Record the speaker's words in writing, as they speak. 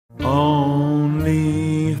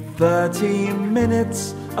30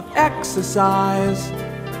 minutes of exercise.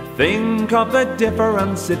 Think of the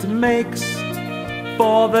difference it makes.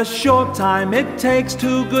 For the short time it takes,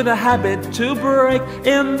 too good a habit to break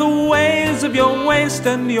in the ways of your waist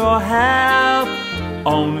and your health.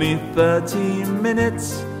 Only 30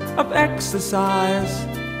 minutes of exercise.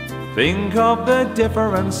 Think of the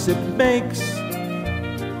difference it makes.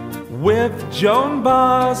 With Joan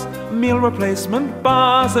bars, meal replacement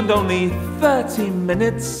bars, and only 30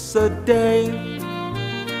 minutes a day.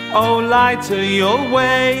 Oh, lighter you'll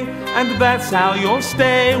weigh, and that's how you'll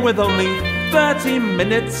stay with only 30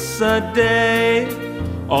 minutes a day.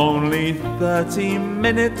 Only 30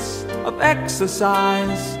 minutes of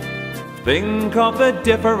exercise. Think of the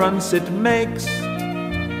difference it makes.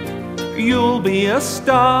 You'll be a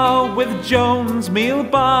star with Joan's meal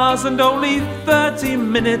bars, and only 30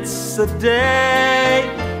 minutes a day.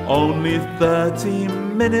 Only 30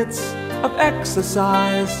 minutes of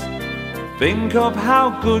exercise. Think of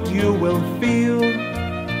how good you will feel,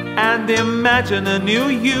 and imagine a new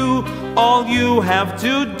you. All you have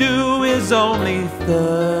to do is only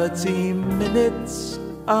 30 minutes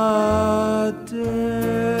a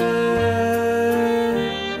day.